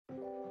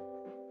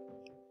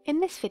In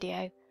this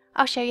video,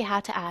 I'll show you how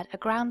to add a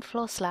ground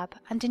floor slab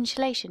and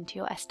insulation to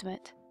your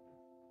estimate.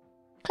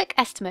 Click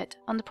Estimate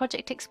on the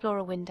Project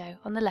Explorer window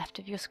on the left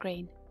of your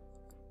screen.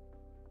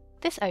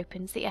 This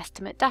opens the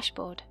Estimate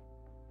dashboard.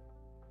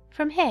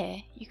 From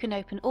here, you can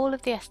open all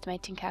of the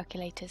estimating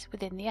calculators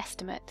within the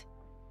estimate.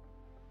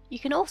 You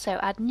can also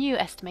add new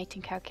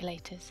estimating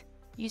calculators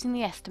using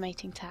the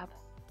Estimating tab.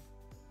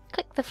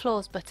 Click the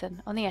Floors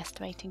button on the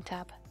Estimating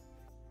tab.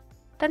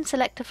 Then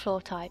select a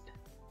floor type.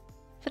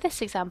 For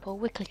this example,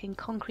 we're clicking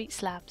Concrete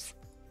Slabs.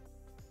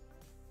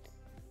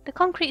 The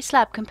Concrete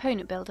Slab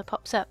component builder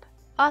pops up,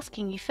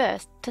 asking you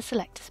first to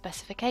select a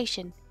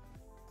specification.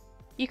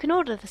 You can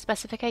order the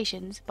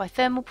specifications by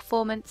thermal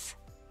performance,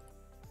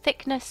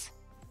 thickness,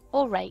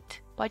 or rate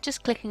by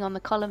just clicking on the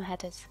column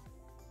headers.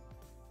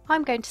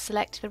 I'm going to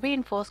select the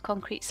Reinforced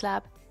Concrete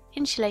Slab,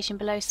 Insulation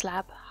Below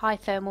Slab, High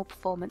Thermal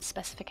Performance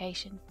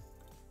specification.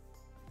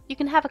 You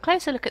can have a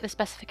closer look at the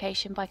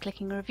specification by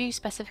clicking Review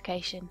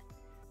Specification,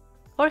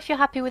 or if you're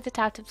happy with it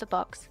out of the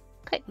box,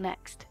 click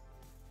Next.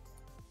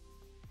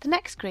 The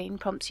next screen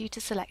prompts you to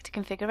select a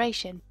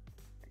configuration.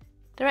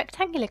 The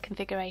rectangular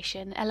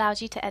configuration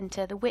allows you to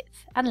enter the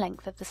width and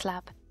length of the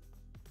slab.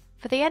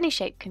 For the any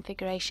shape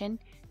configuration,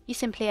 you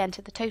simply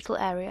enter the total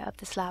area of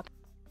the slab.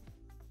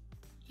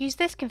 Use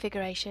this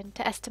configuration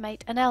to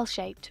estimate an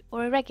L-shaped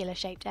or irregular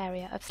shaped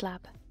area of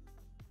slab.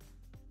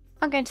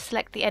 I'm going to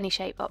select the any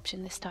shape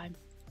option this time.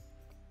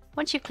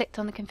 Once you've clicked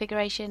on the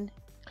configuration,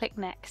 click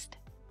Next.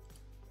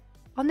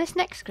 On this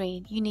next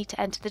screen, you need to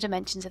enter the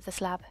dimensions of the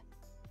slab.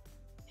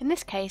 In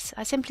this case,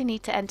 I simply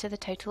need to enter the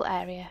total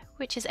area,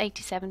 which is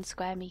 87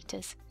 square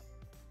meters.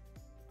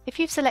 If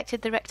you've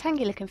selected the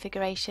rectangular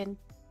configuration,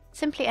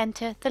 simply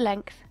enter the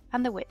length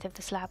and the width of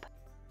the slab.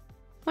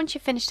 Once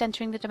you've finished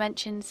entering the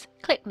dimensions,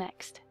 click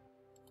Next.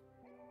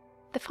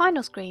 The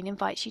final screen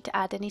invites you to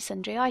add any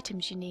sundry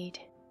items you need.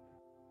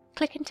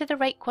 Click into the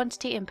Rate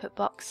Quantity input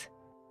box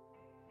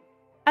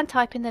and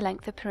type in the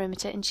length of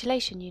perimeter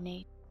insulation you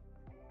need.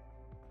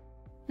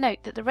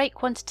 Note that the rate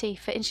quantity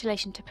for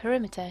insulation to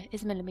perimeter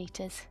is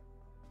millimeters.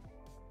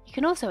 You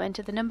can also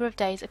enter the number of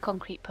days a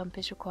concrete pump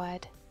is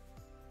required.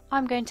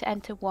 I'm going to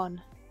enter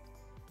 1.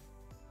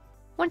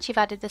 Once you've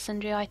added the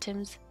sundry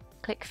items,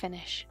 click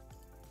Finish.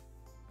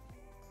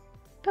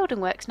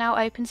 BuildingWorks now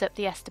opens up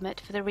the estimate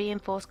for the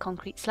reinforced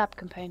concrete slab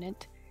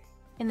component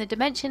in the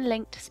Dimension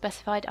Linked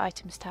Specified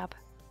Items tab.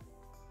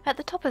 At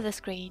the top of the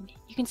screen,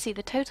 you can see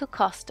the total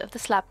cost of the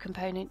slab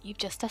component you've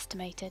just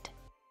estimated.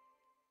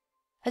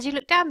 As you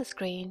look down the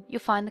screen, you'll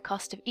find the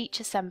cost of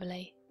each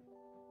assembly.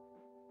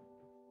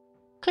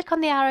 Click on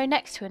the arrow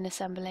next to an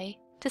assembly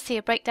to see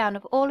a breakdown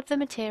of all of the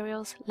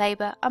materials,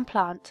 labour and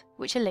plant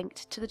which are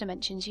linked to the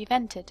dimensions you've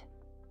entered.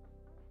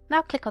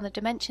 Now click on the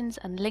Dimensions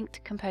and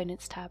Linked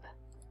Components tab.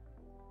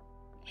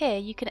 Here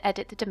you can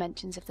edit the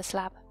dimensions of the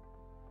slab.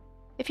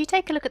 If you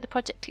take a look at the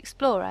Project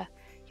Explorer,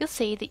 you'll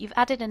see that you've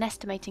added an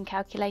estimating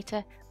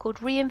calculator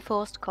called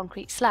Reinforced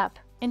Concrete Slab,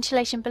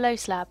 Insulation Below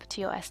Slab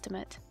to your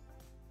estimate.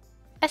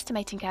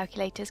 Estimating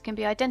calculators can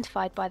be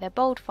identified by their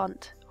bold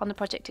font on the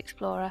Project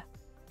Explorer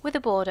with a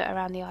border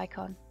around the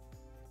icon.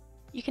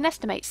 You can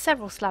estimate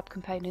several slab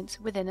components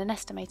within an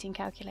estimating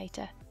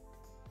calculator.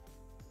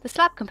 The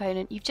slab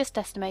component you've just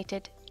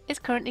estimated is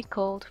currently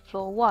called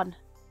Floor 1.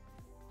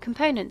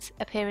 Components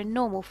appear in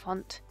normal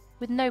font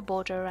with no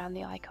border around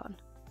the icon.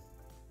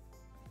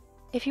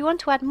 If you want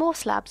to add more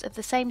slabs of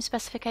the same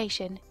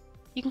specification,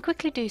 you can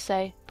quickly do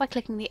so by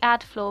clicking the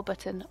Add Floor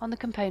button on the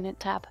Component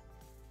tab.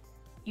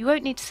 You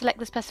won't need to select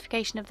the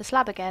specification of the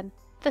slab again,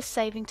 thus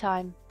saving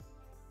time.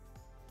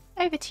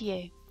 Over to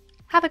you.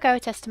 Have a go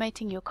at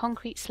estimating your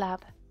concrete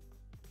slab.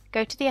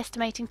 Go to the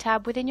Estimating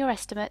tab within your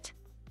estimate,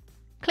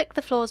 click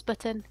the Floors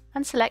button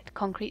and select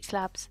Concrete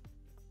Slabs.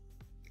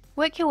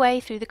 Work your way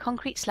through the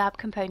Concrete Slab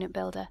component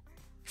builder,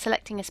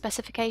 selecting a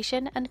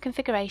specification and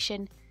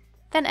configuration,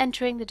 then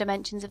entering the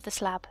dimensions of the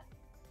slab.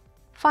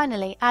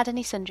 Finally, add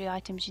any sundry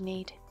items you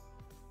need.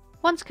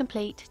 Once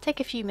complete, take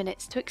a few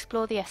minutes to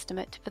explore the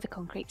estimate for the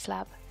concrete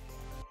slab.